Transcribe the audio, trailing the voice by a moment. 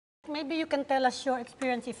maybe you can tell us your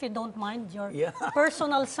experience, if you don't mind, your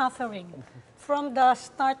personal suffering from the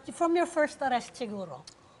start, from your first arrest, siguro.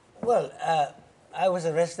 Well, I was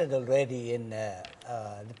arrested already in the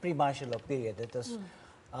pre-martial law period. It was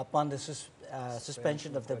upon the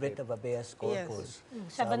suspension of the writ of habeas corpus.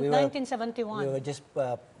 So 1971. We were just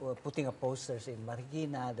putting up posters in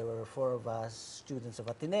Marikina. There were 4 of us, students of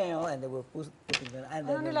Ateneo, and they were putting them.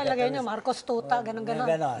 Ano nilalagay nyo? Marcos Tuta,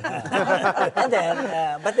 ganun-ganon. And then,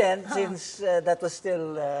 but then, since that was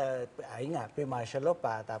still, ayun nga, pre-martial law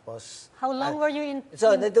pa, tapos... How long were you in?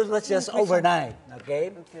 So, it was just overnight,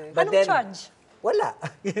 okay? But Anong then, charge? wala.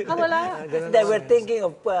 Wala? They were thinking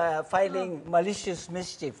of filing malicious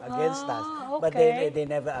mischief against us, but they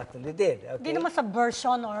never actually did. Okay? Hindi naman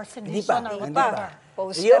subversion or sedition or whatever.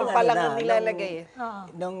 Poster pa lang ang nilalagay.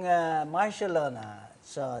 Nung martial law na,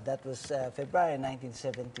 so that was February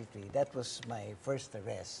 1973, that was my first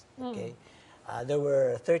arrest. Okay? There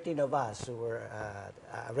were 13 of us who were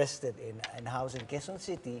arrested in a house in Quezon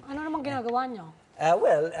City. Ano namang ginagawa nyo?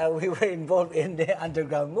 Well, we were involved in the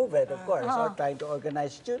underground movement, of course, or trying to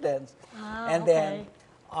organize students. And then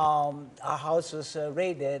our house was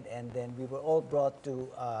raided, and then we were all brought to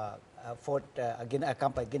Fort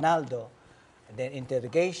Campo Aguinaldo, and then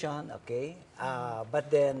interrogation, okay?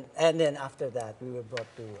 But then, and then after that, we were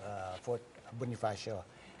brought to Fort Bonifacio.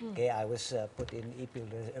 Okay, I was put in EPIL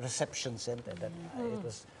Reception Center.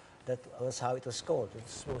 That was how it was called. It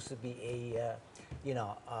was supposed to be a, you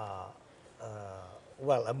know,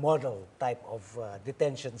 well, a model type of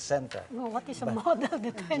detention center. Oh, what is a model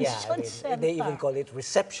detention center? They even call it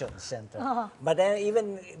reception center. But then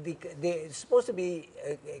even it's supposed to be,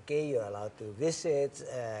 okay, you're allowed to visit,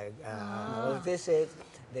 visits,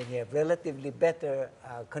 then you have relatively better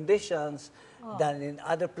conditions than in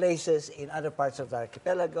other places, in other parts of the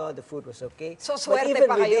archipelago. The food was okay. So, swerte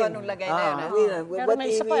pa kayo nung lagay na yun, But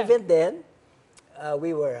even then,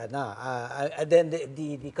 we were, then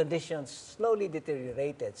the conditions slowly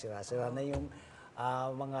deteriorated. Sira-sira na yung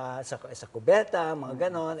mga sa kubeta, mga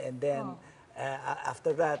ganon. And then,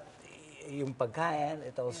 after that, yung pagkain,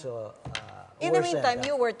 it also in the meantime,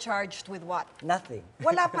 you were charged with what? Nothing.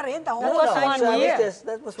 Wala pa rin. That was 1 year.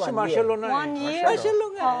 That was 1 year. 1 year? Martial law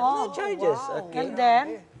nga. No charges. Okay.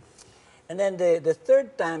 And then? The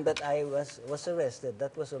third time that I was arrested,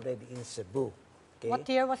 that was already in Cebu. Okay? What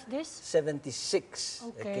year was this? 76.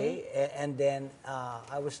 Okay. And then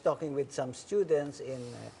I was talking with some students in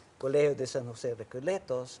Colegio de San Jose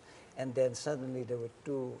Recoletos, and then suddenly there were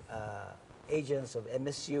 2 agents of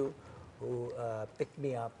MSU who picked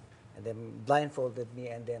me up and then blindfolded me,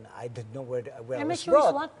 and then I didn't know where I was MSU brought.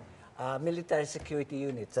 is what? Military Security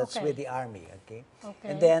Units. That's with the Army. Okay. Okay.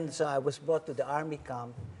 And then so I was brought to the Army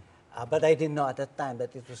camp, but I didn't know at that time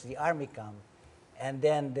that it was the Army camp. And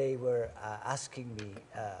then they were asking me,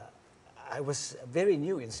 I was very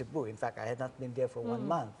new in Cebu. In fact, I had not been there for 1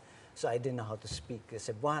 month. So I didn't know how to speak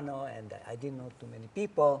Cebuano, and I didn't know too many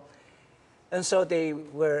people. And so they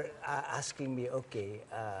were asking me, okay,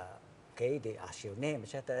 they ask your name,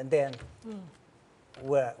 etc. And then,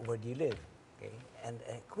 where do you live? Okay. And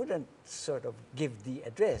I couldn't sort of give the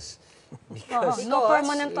address. Because no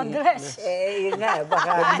permanent address. Yun nga,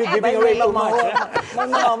 baka may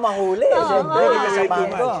mga mahuli. Siyempre,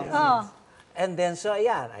 kasamahan ko. And then, so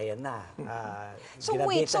ayan na. So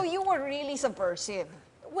wait, so you were really subversive?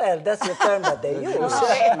 Well, that's the term that they use.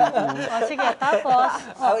 Sige, tapos,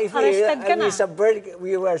 arrested ka na.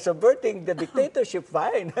 We were subverting the dictatorship,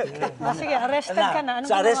 fine. Sige, arrested ka na. Anong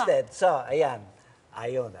so ginawa? arrested. So, ayan.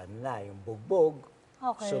 Ayun, yung bugbog.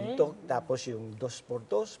 Okay. Suntok, tapos yung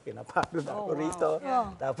 2x2, pinapalo na ako rito.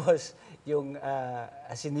 Tapos yung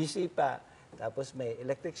sinisipa, tapos may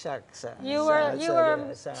electric shock sa You were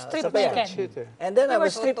stripped naked. And then I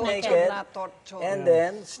was stripped naked,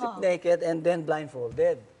 and then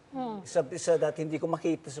blindfolded. So that hindi ko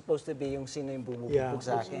makita, supposed to be yung sino yung bumubog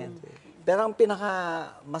sa akin. Pero ang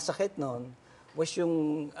pinaka-masakit nun was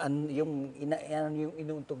yung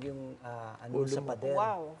inuuntog yung sa pader.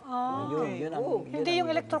 Wow. Hindi yung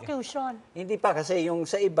electrocution. Hindi pa, kasi yung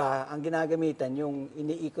sa iba, ang ginagamitan, yung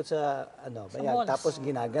iniikot sa tapos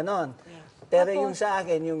ginaganon. Pero yung sa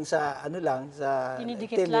akin, yung sa sa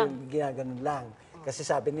ginaganon lang. Kasi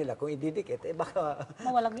sabi nila, kung ididikit, baka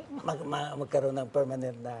magkaroon ng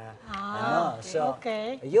permanent na So,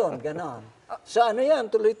 yun, ganon. So yan,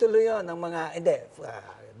 tuloy-tuloy yun ng mga,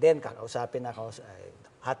 then kakausapin ako,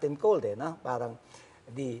 hot and cold no? Parang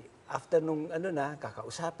after nung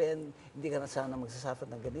kakausapin, hindi ka na sana magsasapat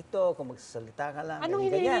ng ganito, kung magsasalita ka lang. Anong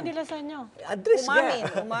hinihingi nila sa inyo? Address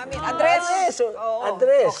Umamin. Address.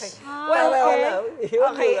 Address.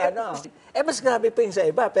 Okay. Mas grabe pa yung sa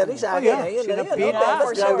iba, pero sa akin, ayun.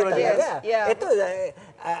 Mas grabe talaga. Ito,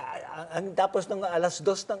 tapos nung alas 2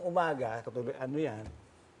 ng umaga,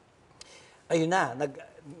 ayun na,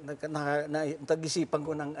 nag-isipan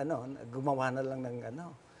ko ng gumawa na lang ng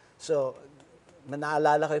So,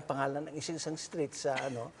 naalala ko yung pangalan ng isang street sa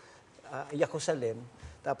Jerusalem.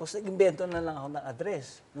 Tapos nag-invento na lang ako ng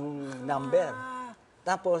address, ng number.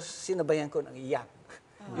 Tapos sinabayan ko ng iyak.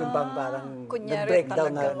 Yung bang parang nag-breakdown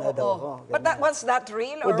na daw ako. But was that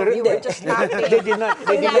real or Hindi. you were just laughing? They did not.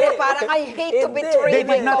 Parang I hate to betray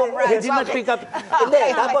my comrades. They did not pick up. Hindi,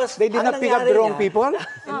 tapos They did not pick up the wrong people.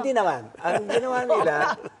 Hindi naman. Ang ginawa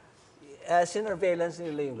nila, sinurveillance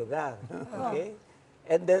nila yung lugar. Okay?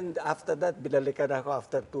 And then after that, binalikan ako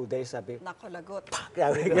after 2 days, sabi, Naku, lagot.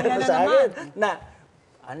 sabi gano'n sa akin, na,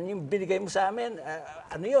 ano yung binigay mo sa amin?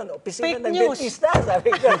 Ano yun? Opisina Fake ng news. dentista,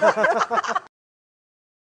 sabi ko.